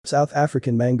South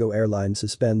African Mango Airlines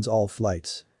suspends all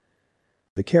flights.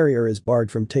 The carrier is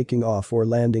barred from taking off or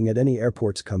landing at any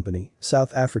airports. Company,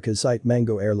 South Africa's site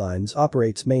Mango Airlines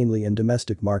operates mainly in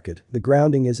domestic market. The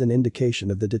grounding is an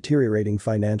indication of the deteriorating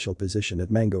financial position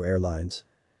at Mango Airlines.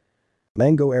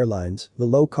 Mango Airlines, the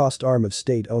low-cost arm of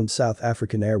state-owned South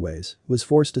African Airways, was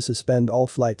forced to suspend all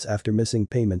flights after missing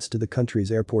payments to the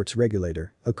country's airports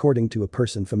regulator, according to a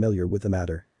person familiar with the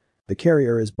matter. The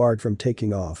carrier is barred from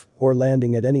taking off or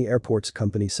landing at any airports.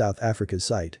 Company South Africa's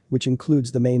site, which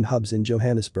includes the main hubs in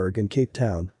Johannesburg and Cape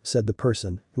Town, said the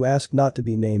person, who asked not to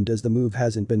be named as the move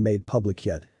hasn't been made public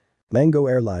yet. Mango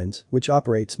Airlines, which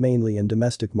operates mainly in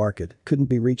domestic market, couldn't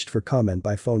be reached for comment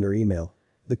by phone or email.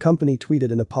 The company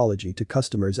tweeted an apology to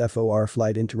customers for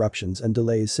flight interruptions and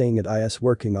delays, saying it is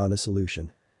working on a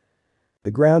solution.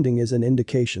 The grounding is an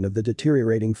indication of the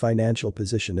deteriorating financial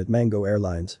position at Mango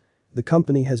Airlines. The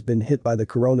company has been hit by the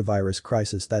coronavirus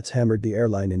crisis that's hammered the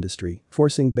airline industry,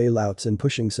 forcing bailouts and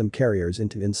pushing some carriers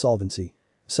into insolvency.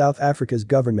 South Africa's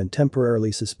government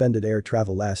temporarily suspended air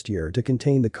travel last year to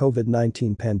contain the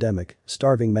COVID-19 pandemic,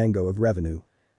 starving Mango of revenue.